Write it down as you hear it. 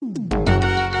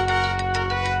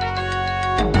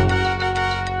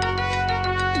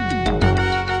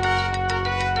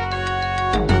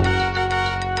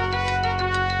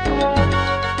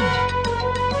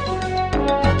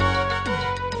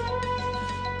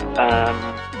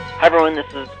Hi everyone, this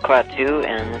is Klaatu,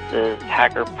 and this is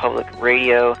Hacker Public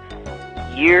Radio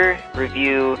Year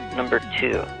Review number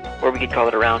 2, or we could call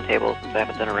it a roundtable, since I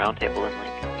haven't done a roundtable in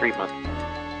like 3 months.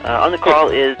 On the call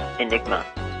is Enigma.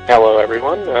 Hello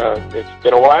everyone, it's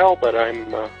been a while, but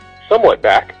I'm somewhat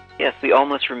back. Yes, we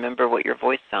almost remember what your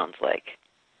voice sounds like.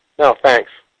 No, thanks.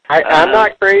 I'm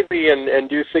not crazy and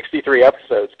do 63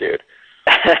 episodes, dude.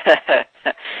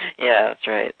 Yeah, that's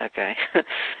right. Okay.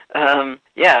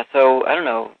 Yeah, so, I don't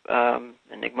know,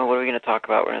 Enigma, what are we going to talk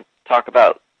about? We're going to talk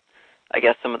about, I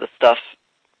guess, some of the stuff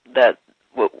that,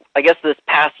 I guess this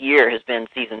past year has been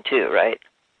Season 2, right?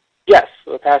 Yes,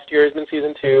 the past year has been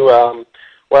Season 2.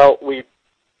 Well, we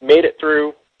made it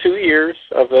through 2 years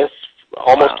of this,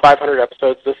 almost 500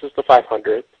 episodes. This is the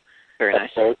 500th Very nice.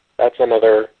 episode. That's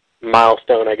another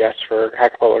milestone, I guess, for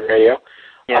Hacker Public Radio.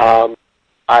 Yeah.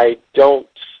 I don't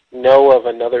know of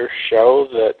another show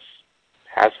that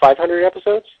has 500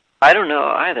 episodes. I don't know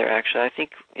either, actually. I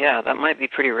think, yeah, that might be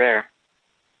pretty rare.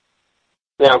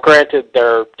 Now, granted,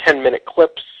 there are 10-minute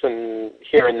clips and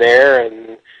here and there,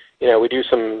 and, you know, we do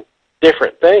some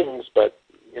different things, but,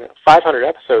 you know, 500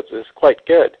 episodes is quite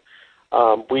good.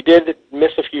 We did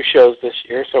miss a few shows this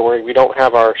year, so we don't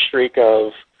have our streak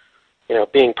of, you know,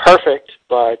 being perfect,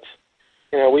 but,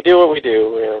 you know, we do what we do.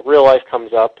 You know, real life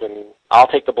comes up, and I'll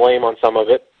take the blame on some of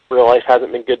it. Real life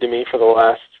hasn't been good to me for the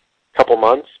last couple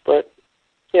months, but,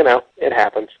 you know, it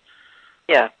happens.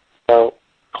 Yeah. So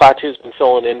Klaatu's been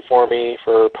filling in for me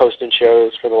for posting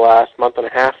shows for the last month and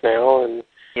a half now, and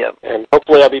and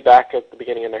hopefully I'll be back at the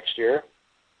beginning of next year.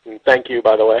 And thank you,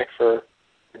 by the way, for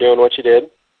doing what you did.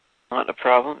 Not a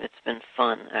problem. It's been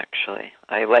fun, actually.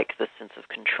 I like the sense of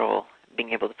control,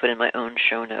 being able to put in my own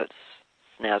show notes,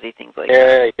 snazzy things like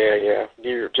that. Yeah.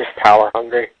 You're just power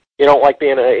hungry. You don't like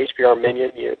being an HPR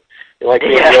minion. You like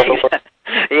being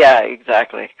Yeah,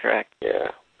 exactly. Correct. Yeah.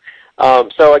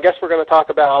 So I guess we're going to talk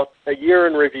about a year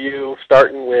in review,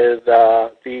 starting with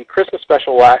the Christmas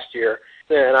special last year.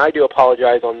 And I do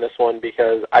apologize on this one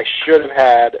because I should have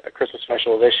had a Christmas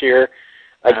special this year.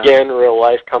 Again, real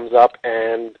life comes up,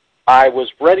 and I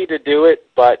was ready to do it,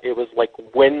 but it was like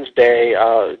Wednesday,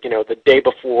 you know, the day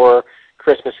before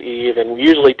Christmas Eve, and we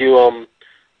usually do them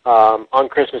on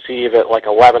Christmas Eve at like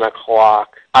 11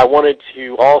 o'clock. I wanted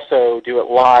to also do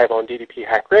it live on DDP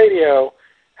Hack Radio.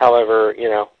 However, you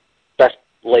know, best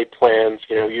laid plans,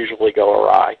 you know, usually go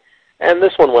awry. And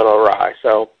this one went awry.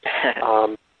 So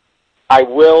I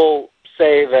will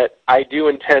say that I do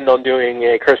intend on doing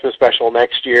a Christmas special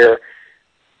next year,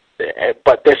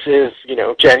 but this is, you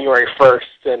know, January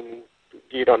 1st, and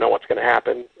you don't know what's going to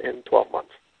happen in 12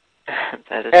 months.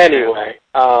 That is anyway,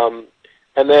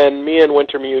 and then me and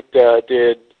Wintermute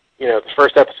did, you know, the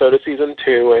first episode of Season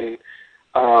 2,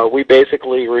 and we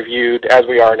basically reviewed, as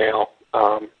we are now,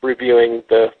 reviewing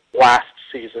the last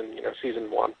season, you know,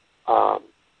 Season 1.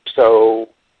 So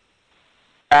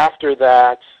after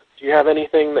that, do you have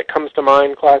anything that comes to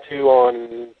mind, Klaatu,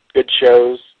 on good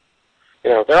shows? You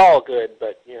know, they're all good,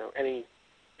 but, you know,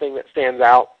 anything that stands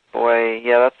out? Boy,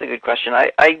 yeah, that's a good question.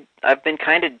 I've been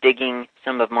kind of digging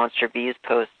some of Monster B's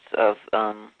posts of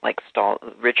like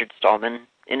Richard Stallman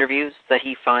interviews that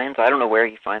he finds. I don't know where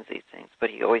he finds these things, but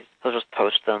he'll just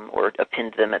post them or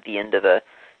append them at the end of a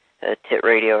tit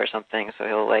radio or something. So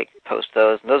he'll like post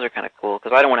those, and those are kind of cool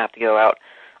because I don't want to have to go out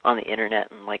on the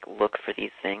internet and like look for these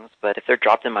things. But if they're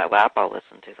dropped in my lap, I'll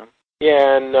listen to them.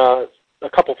 Yeah, and a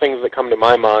couple things that come to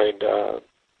my mind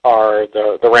are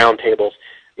the roundtables.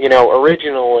 You know,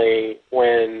 originally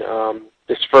when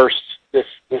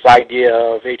this idea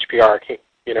of HPR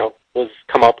was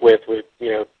come up with,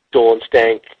 you know, Duel and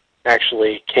Stank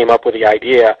actually came up with the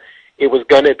idea, it was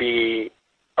going to be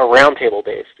a roundtable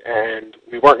based, and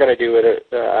we weren't going to do it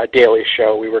a daily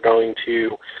show. We were going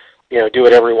to, you know, do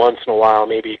it every once in a while,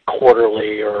 maybe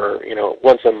quarterly or, you know,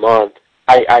 once a month.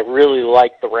 I really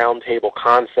like the roundtable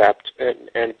concept,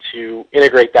 and to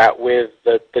integrate that with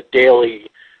the daily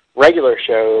regular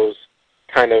shows,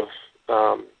 kind of,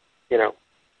 you know,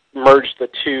 merge the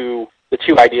two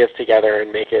ideas together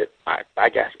and make it, I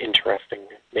guess, interesting.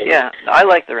 Maybe. Yeah, I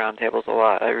like the roundtables a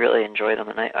lot. I really enjoy them,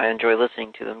 and I enjoy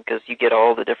listening to them because you get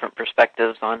all the different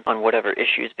perspectives on whatever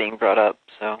issue is being brought up.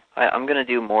 So I'm going to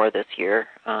do more this year,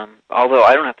 although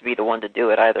I don't have to be the one to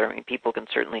do it either. I mean, people can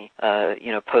certainly,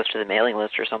 you know, post to the mailing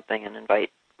list or something and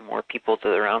invite more people to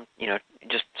the round, you know,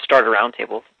 just start a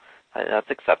roundtable. That's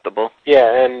acceptable.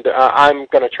 Yeah, and I'm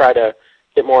going to try to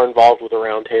get more involved with the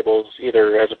roundtables,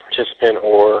 either as a participant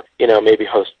or, you know, maybe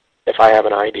host if I have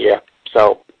an idea.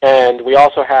 So, and we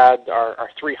also had our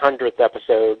 300th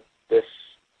episode this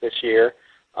year,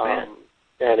 and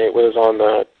it was on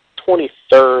the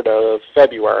 23rd of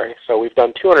February. So we've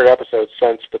done 200 episodes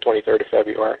since the 23rd of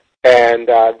February. And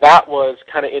that was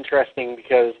kind of interesting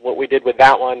because what we did with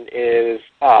that one is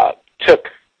took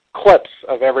clips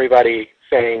of everybody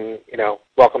saying,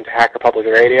 welcome to Hacker Public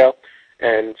Radio,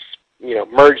 and,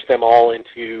 merged them all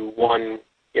into one,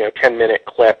 10-minute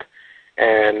clip.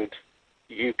 And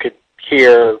you could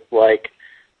hear,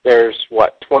 there's,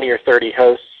 20 or 30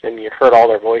 hosts, and you heard all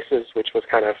their voices, which was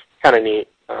kind of neat.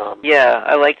 Yeah,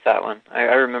 I liked that one. I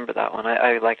remember that one.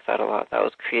 I liked that a lot. That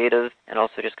was creative and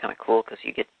also just kind of cool because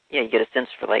you get a sense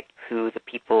for who the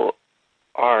people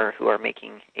are who are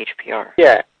making HPR.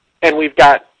 Yeah, and we've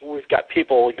got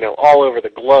people all over the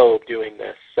globe doing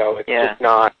this. So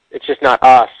it's just not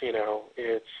us.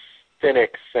 It's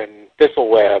Phoenix and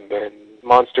Thistleweb and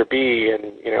Monster Bee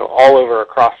and all over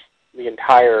across the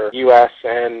entire U.S.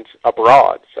 and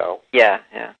abroad. So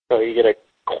So you get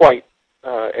quite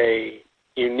a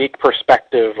unique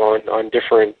perspective on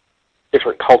different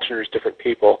cultures, different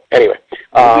people. Anyway,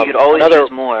 we could always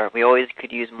use more. We always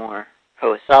could use more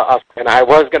hosts. And I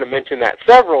was going to mention that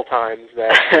several times,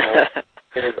 that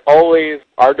it is always,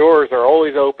 our doors are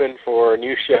always open for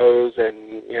new shows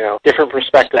and different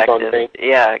perspectives on things.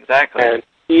 Yeah, exactly. And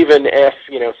even if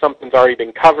something's already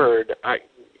been covered,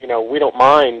 we don't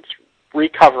mind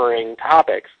recovering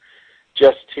topics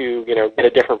just to get a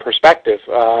different perspective.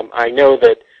 I know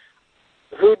that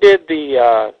who did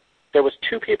there was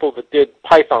two people that did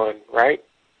Python, right?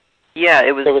 Yeah,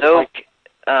 it was Zoke.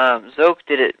 Zoke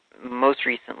did it most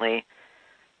recently.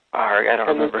 I don't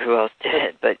remember who else did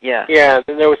it, but yeah. Yeah,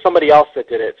 and there was somebody else that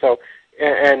did it. So,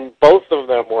 and both of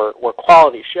them were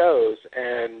quality shows,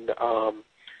 and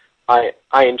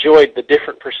I enjoyed the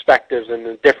different perspectives and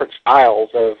the different styles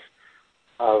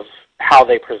of how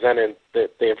they presented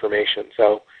the information.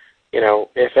 So,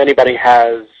 if anybody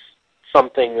has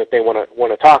something that they want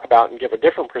to talk about and give a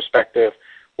different perspective,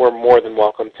 we're more than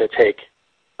welcome to take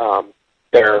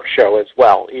their show as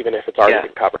well, even if it's already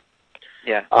been covered.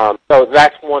 Yeah. So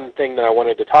that's one thing that I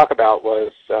wanted to talk about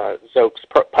was Zoke's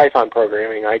Python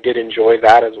programming. I did enjoy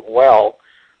that as well.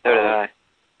 So did I.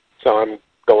 So I'm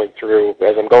going through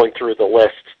the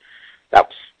list. That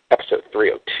was episode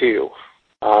 302.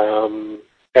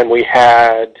 And we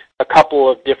had a couple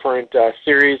of different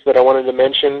series that I wanted to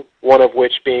mention, one of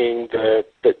which being the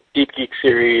Deep Geek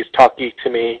series, Talk Geek to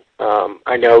Me.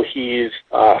 I know he's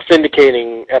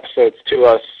syndicating episodes to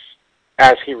us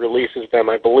as he releases them.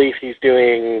 I believe he's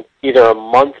doing either a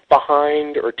month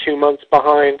behind or 2 months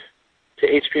behind to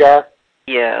HPR.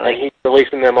 Yeah. And he's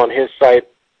releasing them on his site.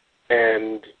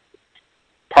 And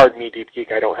pardon me, Deep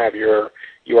Geek, I don't have your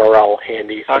URL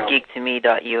handy.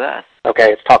 TalkGeekToMe.us.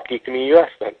 Okay, it's TalkGeekToMe.us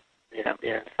then.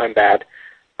 Yeah, I'm bad.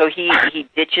 So he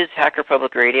ditches Hacker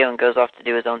Public Radio and goes off to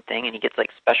do his own thing, and he gets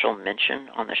special mention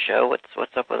on the show.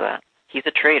 What's up with that? He's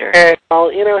a traitor. And, well,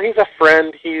 he's a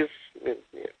friend. He's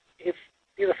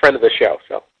a friend of the show.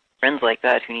 So friends like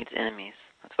that, who needs enemies?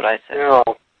 That's what I say. No,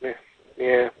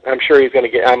 yeah, I'm sure I'm going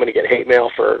to get hate mail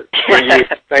for you.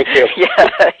 Thank you. Yeah,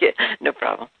 no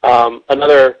problem.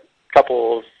 Another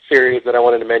couple of series that I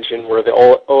wanted to mention were the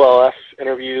OLF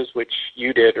interviews, which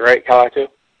you did, right, Kalatu?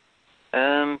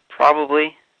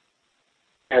 Probably.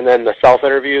 And then the self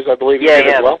interviews, I believe you did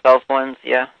as well. The self ones,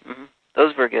 yeah. Mm-hmm.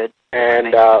 Those were good.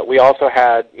 And we also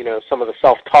had, some of the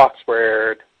self talks were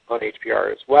aired on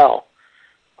HPR as well.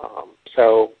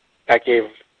 So that gave,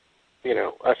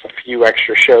 us a few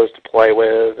extra shows to play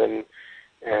with and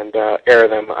air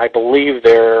them. I believe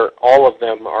all of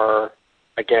them are,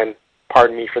 again,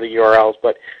 pardon me for the URLs,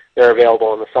 but they're available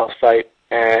on the self site.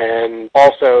 And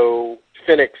also,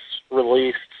 Phoenix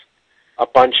released a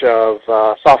bunch of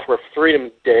Software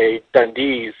Freedom Day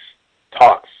Dundee's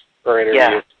talks or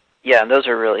interviews. Yeah, and those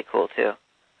are really cool too.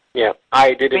 Yeah,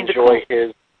 I did enjoy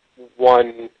his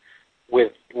one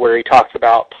where he talks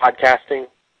about podcasting.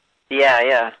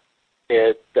 Yeah.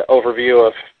 The overview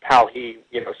of how he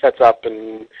sets up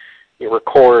and he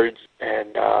records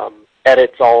and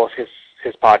edits all of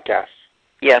his podcasts.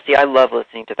 Yeah, see, I love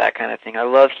listening to that kind of thing. I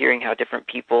love hearing how different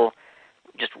people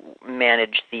just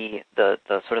manage the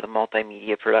sort of the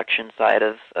multimedia production side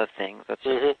of things. That's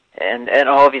just, and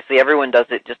obviously everyone does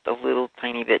it just a little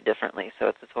tiny bit differently. So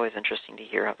it's always interesting to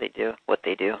hear what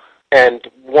they do. And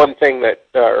one thing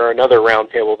or another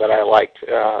roundtable that I liked,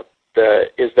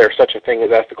 is there such a thing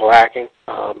as ethical hacking?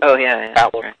 That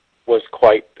one was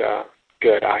quite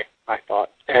good, I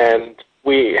thought. And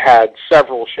we had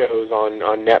several shows on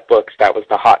netbooks. That was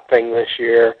the hot thing this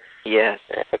year. Yes.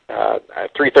 And,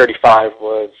 335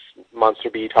 was Monster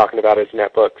Bee talking about his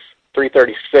netbooks.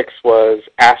 336 was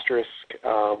Asterisk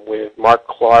with Mark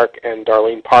Clark and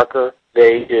Darlene Parker.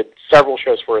 They did several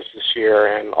shows for us this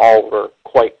year, and all were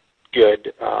quite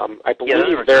good. I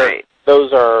believe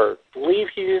those are. I believe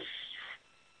he's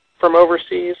from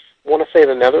overseas. I want to say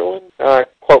the Netherlands.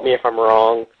 Quote me if I'm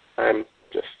wrong. I'm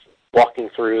just walking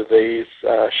through these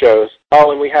shows.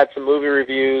 Oh, and we had some movie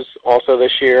reviews also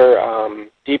this year.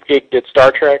 Deep Geek did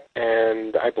Star Trek,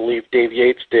 and I believe Dave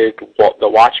Yates did The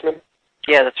Watchmen.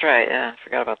 Yeah, that's right. Yeah, I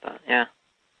forgot about that. Yeah.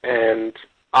 And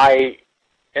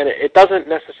it doesn't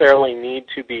necessarily need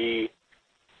to be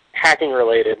hacking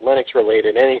related, Linux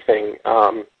related, anything.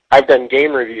 I've done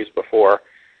game reviews before.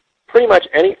 Pretty much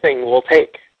anything we'll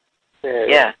take.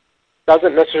 Yeah.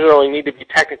 Doesn't necessarily need to be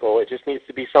technical. It just needs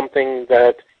to be something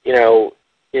that,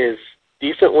 is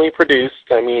decently produced.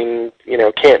 I mean,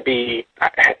 can't be,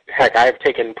 heck, I've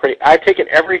taken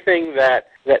everything that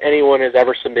anyone has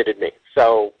ever submitted me.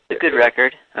 So it's a good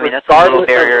record. I mean, that's a little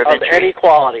barrier of entry. Any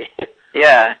quality.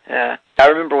 Yeah, yeah. I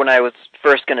remember when I was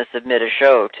first going to submit a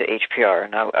show to HPR,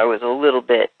 and I was a little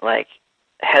bit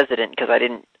hesitant because I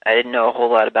didn't know a whole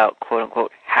lot about quote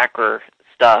unquote hacker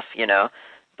stuff,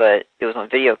 but it was on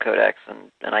video codecs,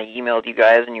 and I emailed you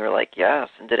guys, and you were like, yeah,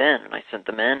 send it in, and I sent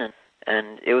them in,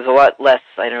 and it was a lot less,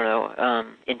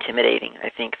 intimidating, I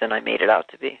think, than I made it out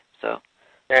to be. So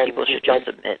people should just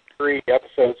submit. 3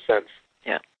 episodes since.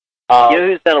 Yeah. You know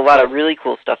who's done a lot of really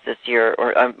cool stuff this year,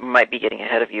 or I might be getting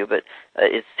ahead of you, but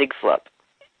is Sigflup.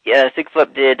 Yeah,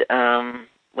 Sigflup did,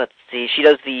 let's see, she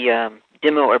does the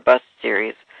Demo or Bust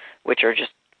series, which are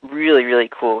just really, really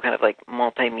cool, kind of like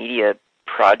multimedia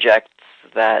projects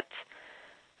that,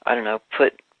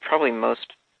 put probably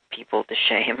most people to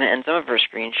shame, and some of her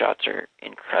screenshots are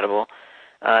incredible.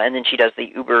 And then she does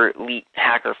the Uber Elite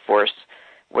Hacker Force,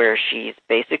 where she's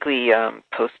basically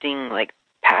posting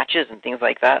patches and things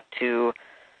like that to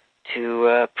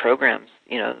programs,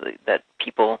 that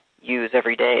people use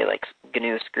every day, like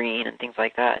GNU Screen and things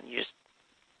like that. And you just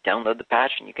download the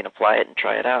patch and you can apply it and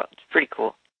try it out. It's pretty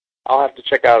cool. I'll have to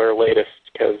check out her latest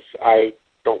because I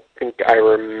don't think I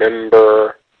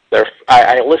remember.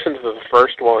 I listened to the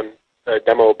first one, the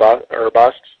Demo or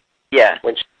Bust. Yeah.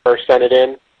 When she first sent it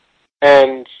in,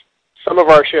 and some of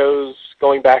our shows,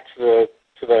 going back to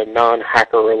the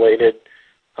non-hacker related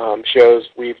shows,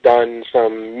 we've done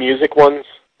some music ones.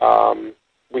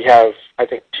 We have, I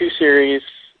think, 2 series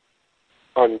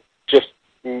on just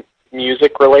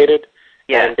music related.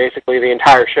 Yeah. And basically the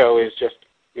entire show is just,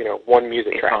 one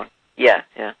music track. Yeah,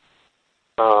 yeah.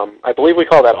 I believe we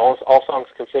call that All Songs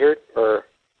Considered, or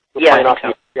playing off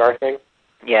the NPR thing.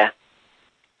 Yeah.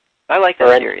 I like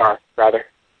that series. NPR, rather.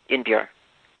 NPR.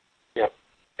 Yep.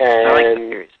 And I like that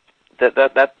series.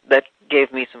 That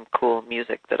gave me some cool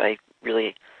music that I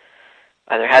really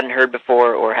either hadn't heard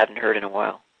before or hadn't heard in a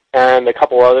while. And a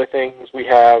couple other things. We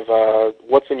have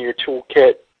What's in Your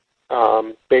Toolkit,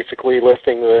 basically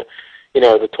listing the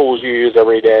tools you use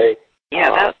every day. Yeah,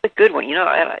 that's a good one.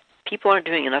 People aren't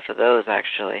doing enough of those,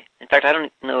 actually. In fact, I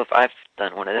don't know if I've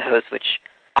done one of those, which...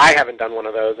 I haven't done one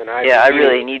of those, and I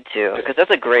really need to, because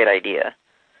that's a great idea.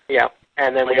 Yeah,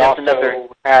 and then we also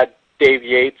had Dave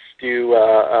Yates do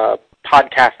a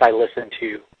podcast I listen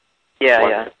to.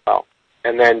 Yeah. As well.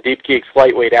 And then Deep Geek's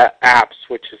Lightweight Apps,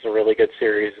 which is a really good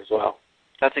series as well.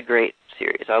 That's a great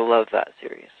series. I love that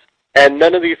series. And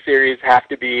none of these series have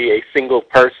to be a single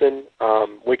person.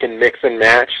 We can mix and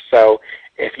match. So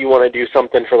if you want to do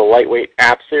something for the Lightweight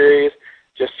App series,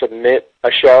 just submit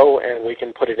a show and we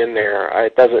can put it in there.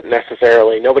 It doesn't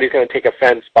necessarily, nobody's going to take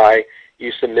offense by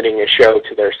you submitting a show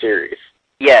to their series.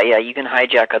 Yeah, you can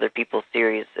hijack other people's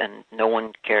series and no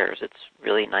one cares. It's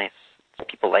really nice.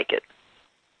 People like it.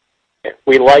 Yeah,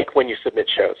 we like when you submit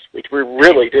shows. We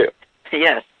really do.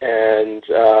 Yes. And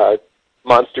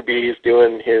Monster B is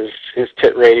doing his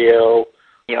TIT radio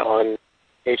on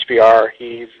HPR.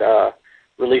 He's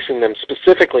releasing them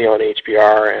specifically on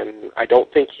HPR, and I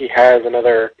don't think he has an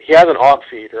OGG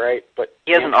feed, right? But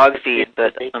he has an OGG feed,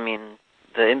 but I mean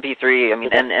the MP3.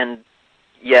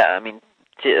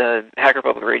 Hacker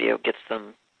Public Radio gets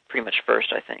them pretty much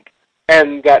first, I think.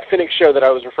 And that Phoenix show that I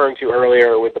was referring to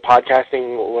earlier with the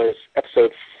podcasting was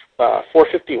episode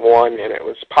 451, and it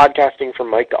was podcasting from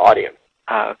mic to audience.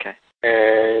 Ah, okay.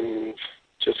 And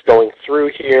just going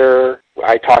through here,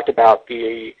 I talked about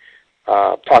the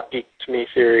Talk Geek to Me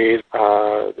series,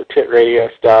 the TIT radio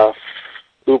stuff,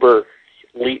 Uber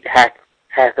Elite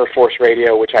Hacker Force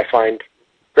Radio, which I find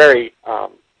very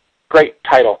great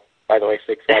title, by the way,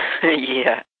 Sigflup.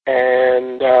 Yeah.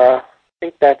 And I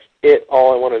think that's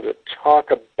all I wanted to talk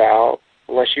about,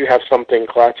 unless you have something,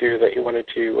 Klaatu, that you wanted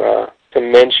to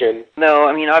mention. No,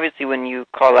 I mean, obviously when you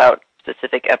call out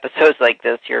specific episodes like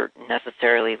this, you're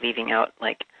necessarily leaving out,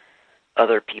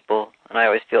 other people, and I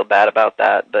always feel bad about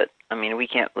that, but I mean, we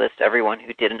can't list everyone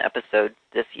who did an episode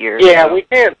this year. Yeah, so. we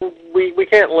can't. We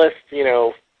can't list,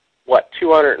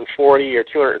 240 or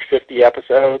 250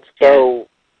 episodes. So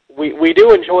we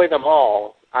do enjoy them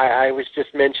all. I was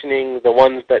just mentioning the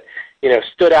ones that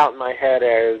stood out in my head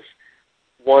as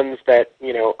ones that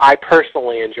I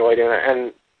personally enjoyed,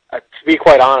 and to be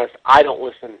quite honest, I don't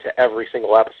listen to every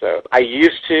single episode. I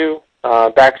used to.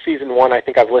 Back season 1, I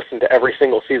think I've listened to every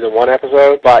single season 1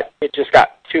 episode, but it just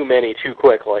got too many too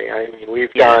quickly. I mean,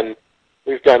 we've done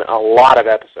a lot of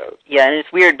episodes. Yeah, and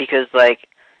it's weird because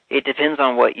it depends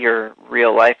on what your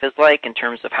real life is like in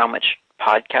terms of how much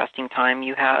podcasting time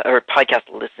you have, or podcast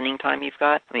listening time you've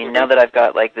got. I mean, now that I've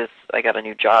got I got a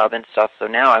new job and stuff, so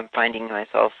now I'm finding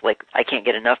myself I can't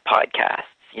get enough podcasts.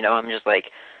 I'm just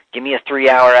give me a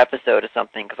 3-hour episode of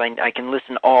something because I can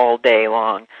listen all day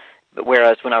long. But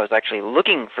whereas when I was actually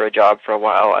looking for a job for a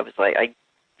while, I was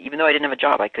even though I didn't have a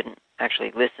job, I couldn't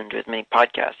actually listen to as many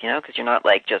podcasts, because you're not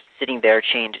just sitting there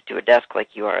chained to a desk like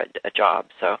you are a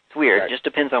job. So it's weird. Right. It just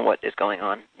depends on what is going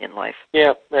on in life.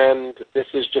 Yeah, and this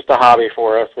is just a hobby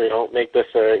for us. We don't make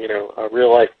this a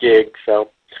real life gig,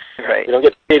 so right. We don't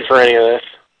get paid for any of this.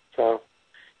 So,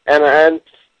 and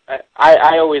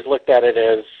I always looked at it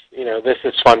as this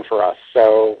is fun for us.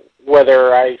 So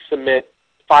whether I submit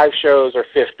 5 shows or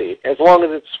 50, as long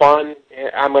as it's fun,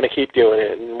 I'm going to keep doing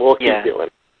it, and we'll keep doing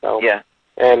it. So, yeah.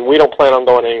 And we don't plan on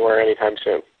going anywhere anytime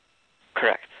soon.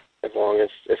 Correct. As long as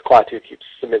Klaatu keeps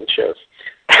submitting shows.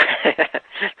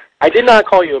 I did not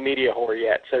call you a media whore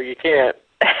yet, so you can't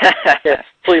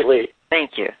completely.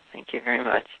 Thank you. Thank you very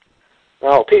much.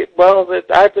 Well,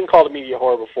 I've been called a media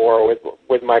whore before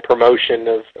with my promotion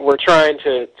of we're trying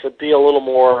to be a little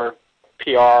more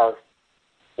PR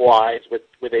wise with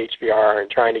HPR and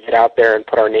trying to get out there and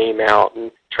put our name out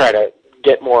and try to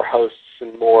get more hosts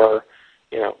and more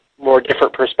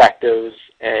different perspectives.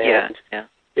 And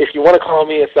if you want to call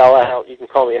me a sellout, you can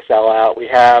call me a sellout. We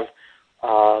have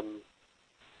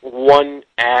one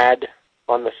ad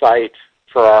on the site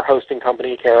for our hosting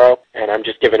company, Caro, and I'm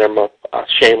just giving them a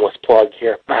shameless plug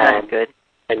here. Good.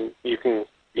 And you can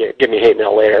give me hate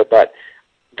mail later, but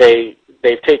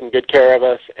they've taken good care of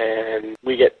us, and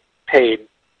we get paid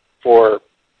for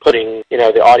putting,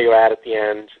 the audio ad at the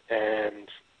end and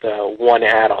the one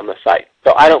ad on the site.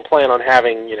 So I don't plan on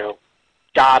having,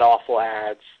 god-awful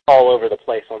ads all over the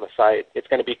place on the site. It's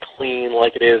going to be clean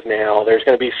like it is now. There's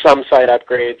going to be some site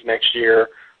upgrades next year,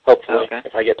 hopefully,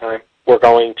 if I get time. We're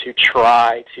going to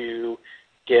try to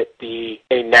get a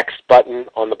next button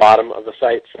on the bottom of the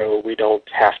site so we don't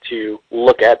have to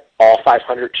look at all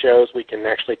 500 shows. We can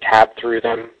actually tab through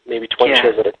them, maybe 20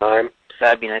 shows at a time.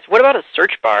 That'd be nice. What about a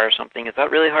search bar or something? Is that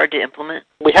really hard to implement?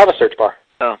 We have a search bar.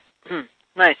 Oh,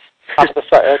 nice. Top of the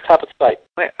site.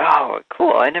 Wait, oh,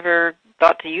 cool. I never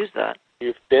thought to use that.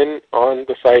 You've been on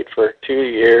the site for 2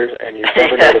 years, and you've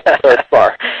never noticed the search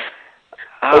bar.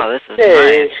 Oh, this is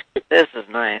nice. This is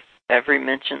nice. Every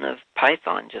mention of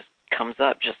Python just comes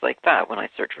up just like that when I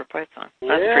search for Python.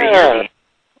 That's pretty handy.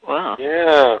 Wow.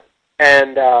 Yeah.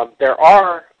 And there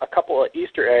are a couple of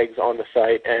Easter eggs on the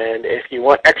site, and if you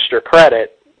want extra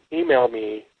credit, email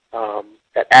me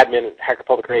at admin@Hacker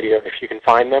Public Radio if you can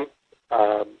find them.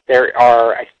 There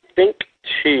are, I think,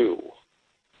 2,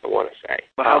 I want to say.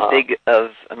 Well, how big of,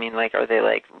 are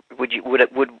they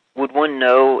would one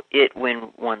know it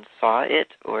when one saw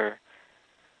it, or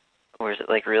is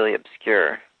it really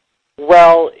obscure?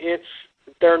 Well,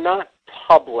 they're not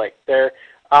public.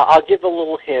 I'll give a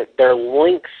little hint. They're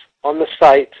links on the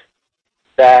site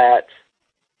that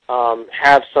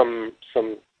have some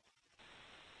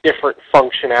different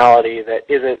functionality that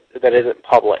isn't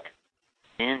public.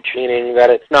 Meaning that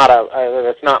it's not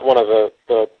one of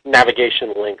the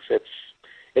navigation links.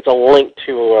 It's a link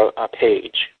to a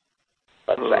page.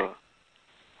 Let's say.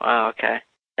 Wow. Okay.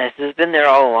 Has this been there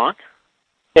all along?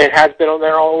 It has been on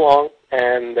there all along,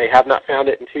 and they have not found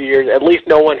it in 2 years. At least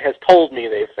no one has told me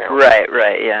they've found it.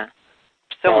 Right, yeah.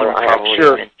 Someone probably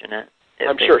mentioned it.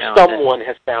 I'm sure someone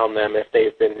has found them if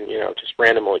they've been, just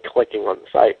randomly clicking on the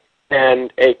site.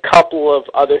 And a couple of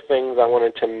other things I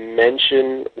wanted to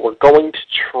mention. We're going to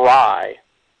try,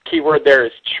 keyword there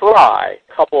is try,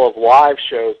 a couple of live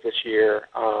shows this year.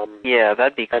 Yeah,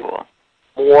 that'd be cool.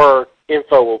 More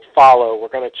info will follow. We're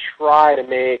going to try to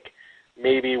make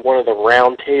maybe one of the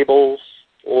round tables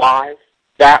live.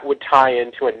 That would tie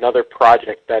into another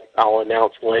project that I'll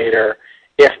announce later.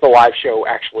 If the live show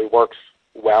actually works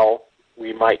well,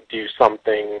 we might do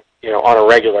something, on a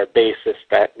regular basis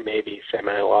that may be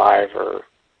semi-live or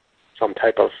some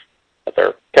type of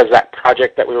other, because that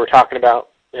project that we were talking about,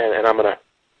 and I'm going to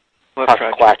talk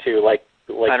to Klaatu like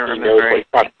he knows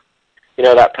what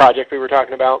that project we were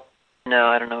talking about? No,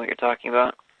 I don't know what you're talking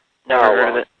about. Never heard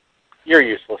of it. You're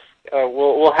useless.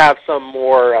 We'll have some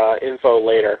more info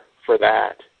later for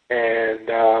that, and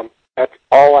that's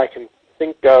all I can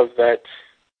think of. That.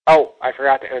 Oh, I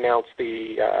forgot to announce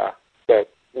the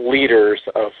leaders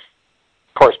of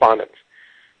correspondence.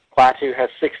 Klaatu has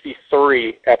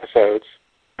 63 episodes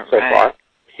so far.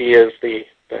 He is the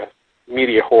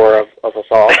media whore of us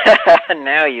all.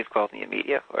 Now you've called me a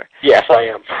media whore. Yes, I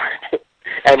am.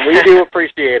 And we do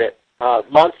appreciate it.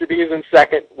 Monster B is in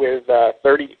second with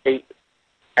 38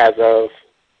 as of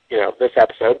this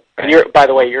episode. And by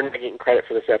the way, you're not getting credit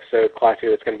for this episode, Klaatu.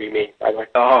 It's going to be me, by the way.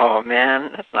 Oh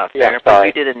man, that's not fair. Yeah, but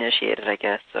you did initiate it, I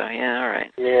guess. So yeah, all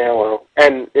right. Yeah, well,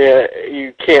 and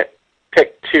you can't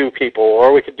pick two people,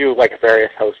 or we could do like a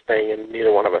various host thing, and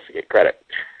neither one of us would get credit.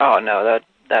 Oh no,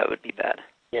 that would be bad.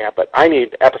 Yeah, but I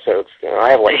need episodes.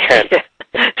 I have like 10.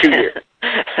 2 years.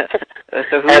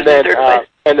 So who's in third place?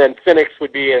 And then Phoenix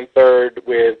would be in third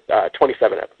with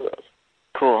 27 episodes.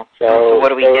 Cool. So what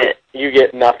do we get? You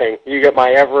get nothing. You get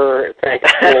my ever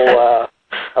thankful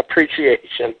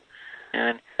appreciation.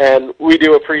 And we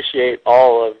do appreciate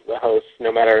all of the hosts,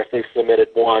 no matter if they've submitted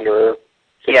 1 or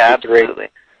 63. Yeah, absolutely.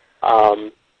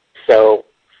 So,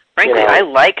 frankly, I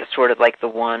like sort of like the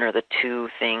 1 or the 2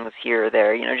 things here or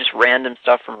there. Just random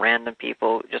stuff from random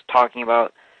people, just talking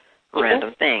about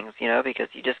random things. Because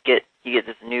you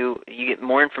get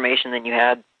more information than you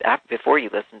had before you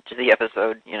listened to the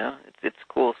episode. It's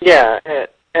cool. Yeah,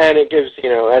 and it gives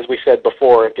as we said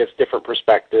before, it gives different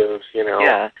perspectives.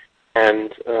 Yeah.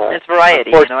 And it's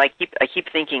variety. I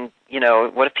keep thinking,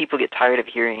 what if people get tired of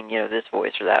hearing this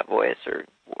voice or that voice or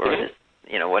this,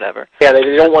 whatever. Yeah, they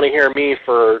don't want to hear me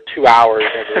for 2 hours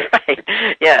every.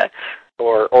 Right. Yeah.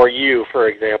 Or you, for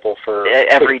example, for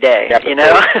every day.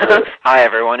 Hi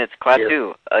everyone, it's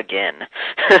Klaatu again.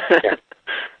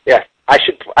 Yeah. I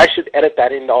should edit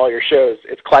that into all your shows.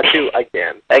 It's Klaatu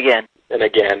again. Again. And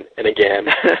again and again.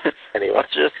 Anyway,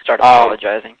 let's just start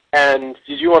apologizing. And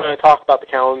did you want to talk about the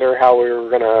calendar? How we were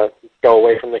going to go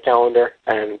away from the calendar,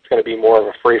 and it's going to be more of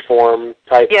a free-form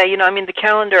type? Yeah, the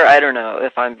calendar. I don't know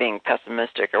if I'm being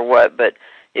pessimistic or what, but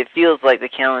it feels like the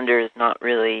calendar is not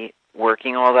really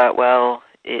working all that well.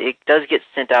 It does get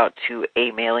sent out to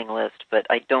a mailing list, but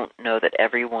I don't know that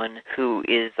everyone who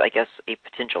is, I guess, a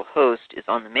potential host is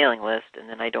on the mailing list, and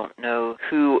then I don't know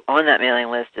who on that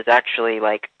mailing list is actually,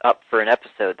 up for an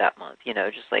episode that month,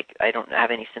 just I don't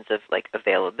have any sense of,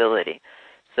 availability.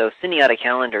 So sending out a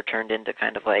calendar turned into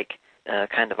kind of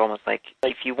almost like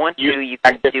if you want to, you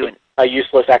can do a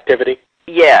useless activity?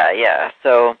 Yeah.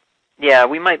 So, yeah,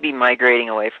 we might be migrating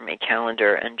away from a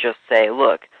calendar and just say,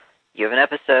 look, you have an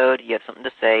episode, you have something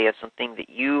to say, you have something that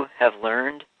you have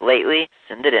learned lately,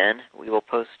 send it in. We will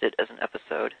post it as an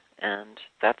episode, and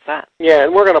that's that. Yeah,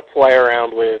 and we're going to play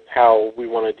around with how we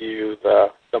want to do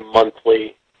the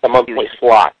monthly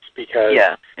slots, because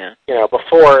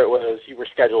before it was you were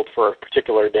scheduled for a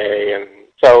particular day, and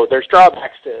so there's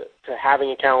drawbacks to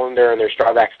having a calendar, and there's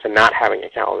drawbacks to not having a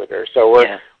calendar. So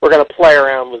we're going to play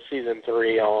around with Season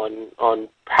 3 on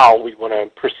how we want to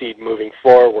proceed moving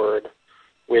forward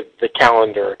with the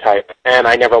calendar type. And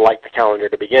I never liked the calendar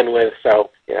to begin with,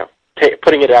 so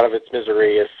putting it out of its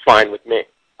misery is fine with me.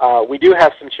 We do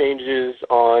have some changes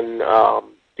on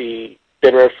the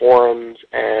BinRev forums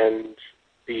and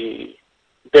the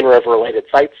BinRev-related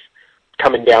sites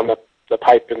coming down the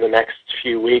pipe in the next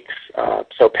few weeks,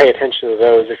 so pay attention to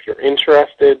those if you're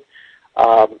interested.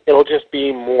 It'll just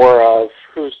be more of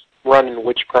who's running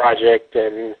which project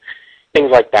and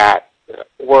things like that.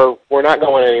 We're not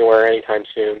going anywhere anytime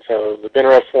soon, so the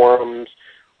BinRev forums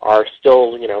are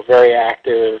still, very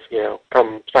active.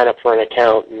 Come sign up for an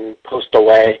account and post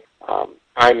away.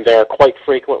 I'm there quite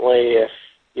frequently if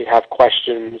you have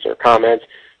questions or comments.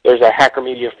 There's a Hacker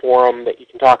Media forum that you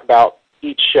can talk about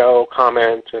each show,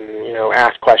 comment, and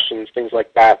ask questions, things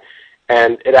like that.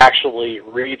 And it actually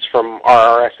reads from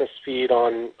our RSS feed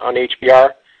on HPR,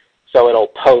 so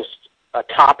it'll post a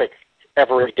topic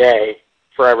every day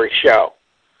for every show.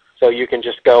 So you can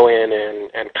just go in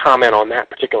and comment on that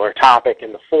particular topic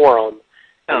in the forum,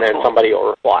 and then somebody will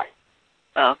reply.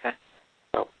 Oh, okay.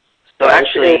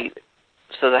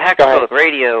 So the Hacker Public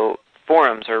Radio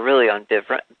forums are really on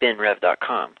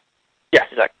binrev.com. Yes.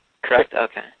 Is that correct?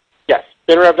 Okay. Yes.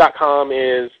 binrev.com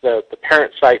is the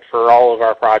parent site for all of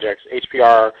our projects.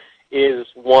 HPR is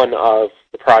one of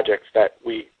the projects that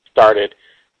we started.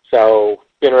 So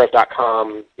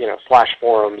binrev.com,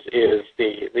 /forums is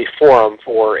the forum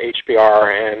for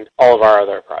HPR and all of our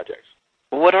other projects.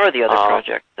 What are the other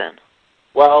projects then?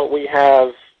 Well,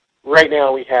 right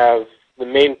now we have, the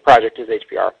main project is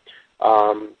HPR.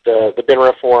 The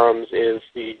BinRev forums is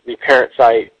the parent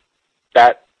site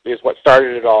that is what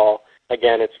started it all.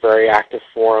 Again, it's a very active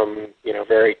forum,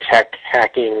 very tech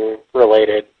hacking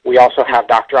related. We also have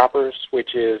Doc Droppers,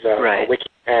 which is a wiki,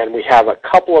 and we have a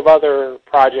couple of other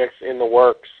projects in the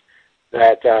works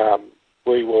that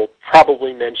we will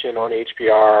probably mention on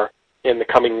HPR in the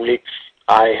coming weeks.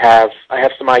 I have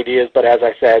some ideas, but as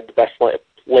I said, the best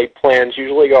laid plans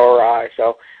usually go awry,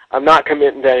 so I'm not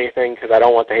committing to anything because I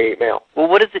don't want the hate mail. Well,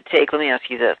 what does it take? Let me ask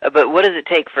you this. But what does it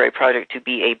take for a project to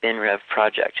be a BinRev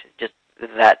project? Just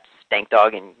that Stank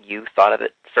Dog and you thought of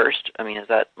it first? I mean, is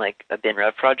that like a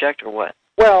BinRev project or what?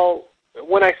 Well,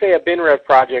 when I say a BinRev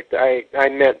project, I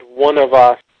meant one of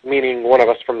us, meaning one of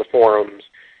us from the forums,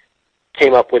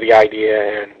 came up with the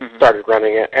idea and started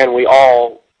running it. And we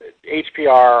all,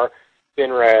 HPR,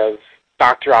 BinRev,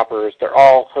 Doc Droppers, they're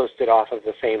all hosted off of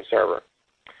the same server.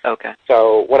 Okay.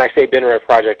 So when I say BinRev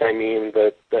project, I mean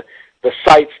the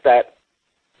sites that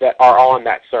are on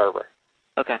that server.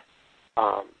 Okay.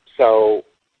 So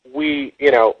we,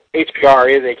 HPR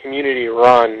is a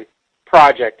community-run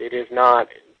project. It is not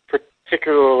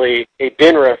particularly a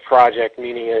BinRev project,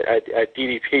 meaning a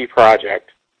DDP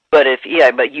project. But you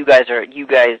guys,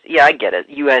 I get it.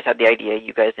 You guys had the idea,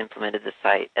 you guys implemented the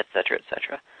site, et cetera, et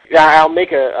cetera. Yeah, I'll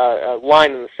make a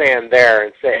line in the sand there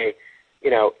and say,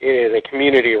 it is a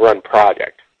community-run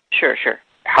project. Sure.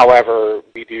 However,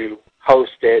 we do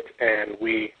host it, and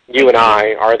you and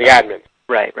I are the admins.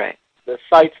 Right. The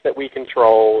sites that we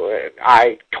control,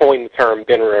 I coined the term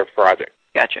BinRev project.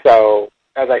 Gotcha. So,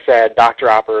 as I said, Doc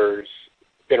Droppers,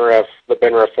 BinRev, the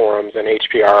BinRev forums, and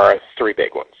HPR are three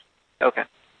big ones. Okay,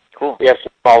 cool. We have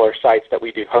some smaller sites that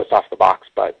we do host off the box,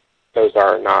 but those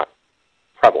are not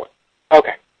prevalent.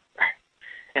 Okay.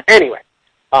 Yeah. Anyway,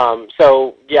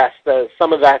 so yes,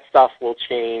 some of that stuff will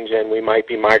change, and we might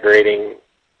be migrating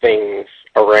things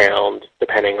around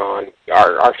depending on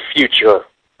our future,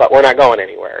 but we're not going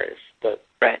anywhere is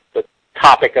the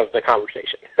topic of the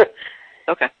conversation.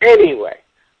 Okay. Anyway,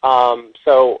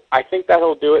 so I think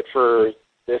that'll do it for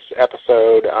this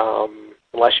episode,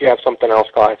 unless you have something else,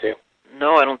 Klaatu.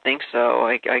 No, I don't think so.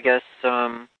 I guess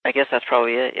that's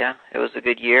probably it. Yeah, it was a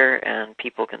good year, and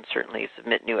people can certainly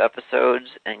submit new episodes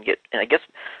and get. And I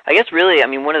guess really, I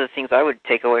mean, one of the things I would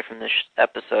take away from this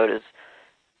episode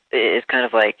is kind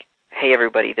of like, hey,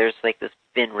 everybody, there's like this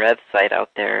BinRev site out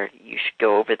there. You should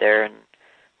go over there and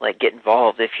like get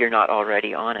involved if you're not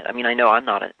already on it. I mean, I know I'm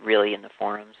not really in the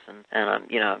forums, and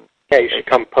Yeah, you should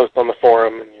come post on the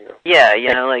forum, and Yeah,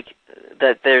 like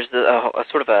that. There's a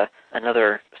sort of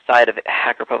another side of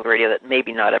Hacker Public Radio that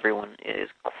maybe not everyone is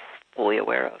fully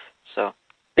aware of. So.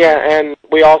 Yeah, and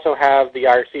we also have the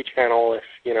IRC channel. If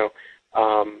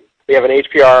we have an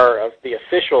HPR of the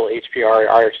official HPR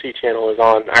IRC channel is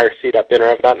on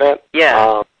irc.binrev.net.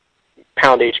 Yeah.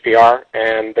 Pound HPR,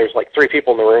 and there's like 3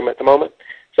 people in the room at the moment.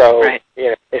 So,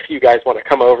 if you guys want to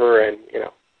come over and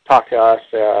talk to us,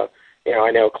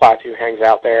 I know Klaatu hangs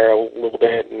out there a little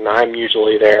bit, and I'm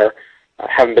usually there. I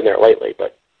haven't been there lately,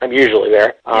 but I'm usually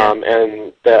there.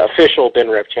 And the official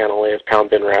BinRev channel is Pound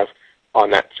BinRev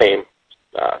on that same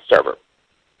server,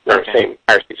 or same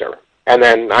IRC server. And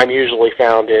then I'm usually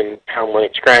found in Pound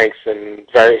Linux Cranks and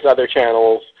various other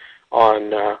channels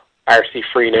on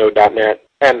ircfreenode.net.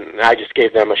 And I just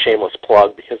gave them a shameless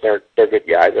plug because they're good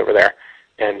guys over there.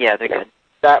 And yeah, they're good.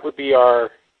 That would be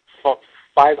our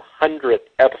 500th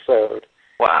episode.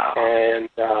 Wow. And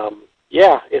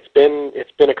it's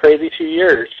been a crazy 2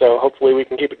 years. So hopefully we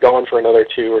can keep it going for another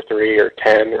 2 or 3 or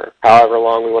 10 or however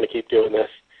long we want to keep doing this.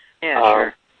 Yeah,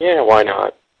 sure. Yeah, why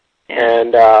not? Yeah.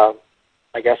 And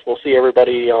I guess we'll see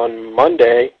everybody on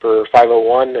Monday for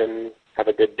 501, and have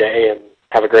a good day and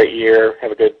have a great year.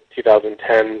 Have a good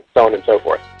 2010, so on and so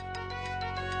forth.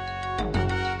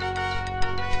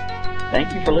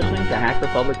 Thank you for listening to Hacker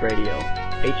Public Radio.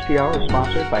 HPR is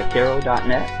sponsored by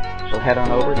Caro.net, so head on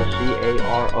over to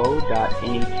caro.net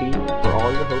for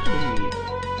all your hosting needs.